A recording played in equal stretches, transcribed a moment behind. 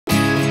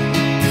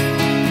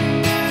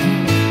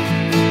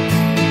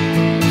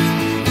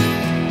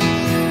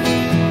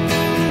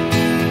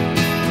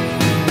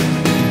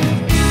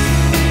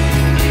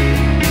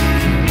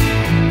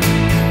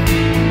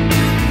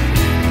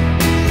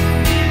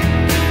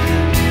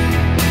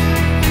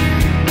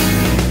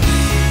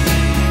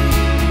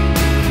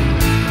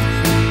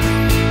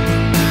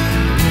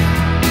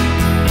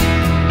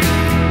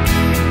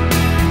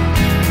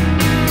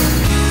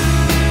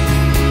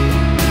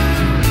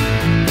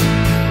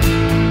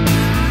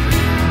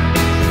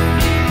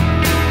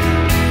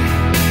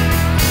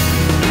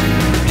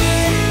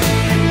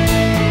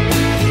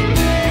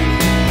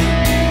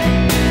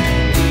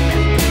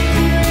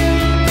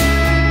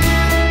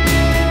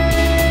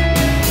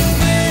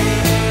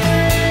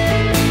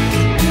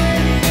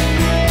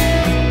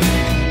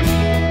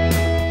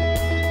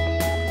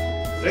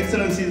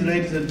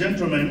and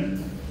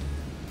gentlemen,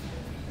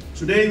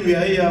 today we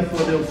are here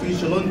for the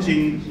official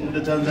launching of the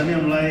Tanzania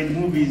Online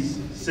Movies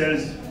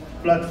Sales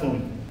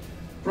Platform.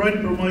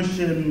 Proin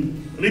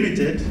Promotion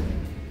Limited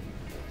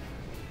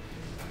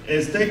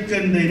has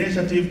taken the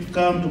initiative to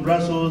come to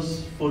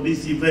Brussels for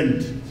this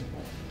event.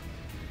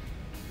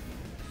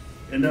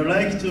 And I'd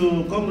like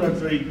to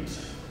congratulate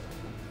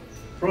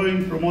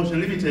Proin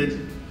Promotion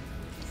Limited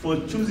for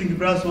choosing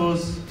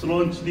Brussels to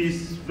launch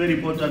this very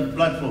important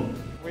platform.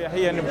 We are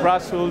here in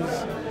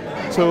Brussels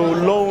to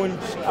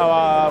launch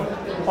our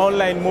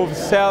online movie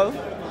sale.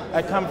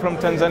 I come from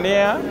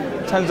Tanzania.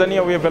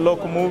 Tanzania, we have a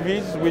local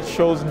movies which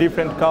shows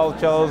different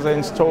cultures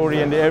and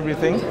story and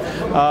everything.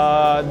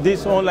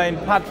 This online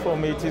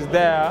platform, it is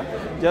there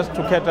just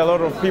to get a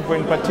lot of people,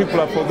 in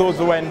particular for those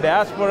who are in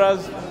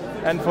diasporas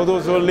and for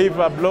those who live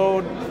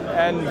abroad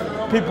and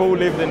people who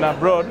live in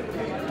abroad,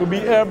 to be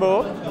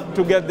able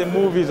to get the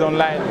movies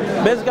online.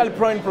 Basically,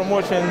 Proin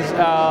Promotions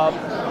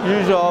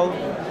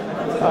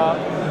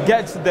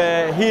gets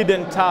the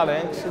hidden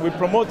talent. We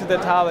promote the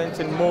talent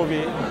in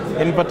movie,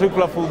 in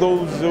particular for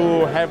those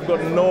who have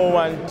got no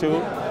one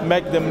to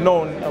make them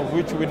known, of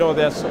which we know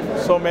there's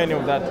so many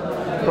of that.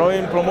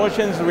 Proin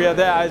Promotions, we are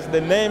there, as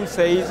the name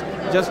says,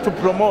 just to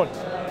promote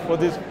for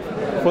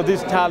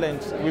this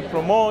talent. We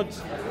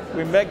promote,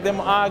 we make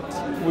them act,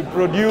 we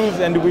produce,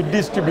 and we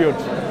distribute.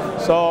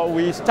 So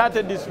we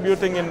started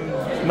distributing in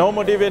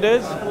normal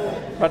DVDs,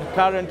 but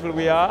currently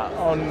we are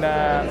on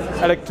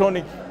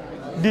electronic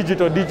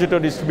digital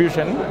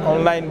distribution,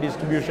 online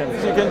distribution.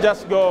 So you can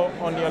just go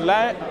on your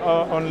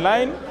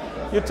online,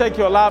 you take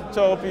your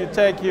laptop, you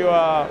take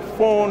your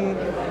phone,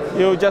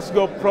 you just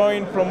go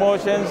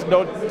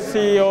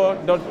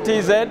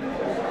proinpromotions.co.tz.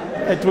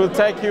 It will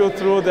take you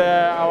through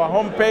our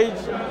homepage.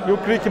 You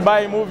click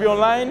buy movie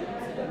online,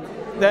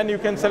 then you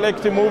can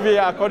select a movie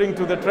according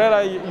to the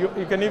trailer.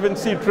 You can even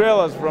see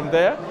trailers from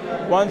there.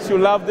 Once you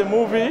love the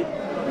movie,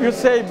 you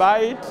say buy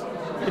it.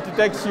 It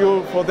takes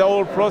you for the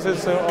whole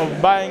process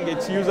of buying.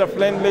 It's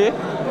user-friendly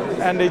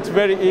and it's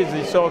very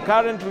easy. So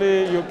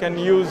currently you can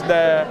use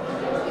the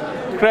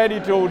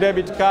credit or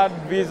debit card,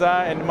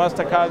 Visa and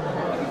MasterCard.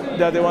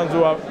 They're the ones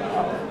who are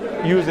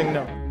using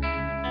now.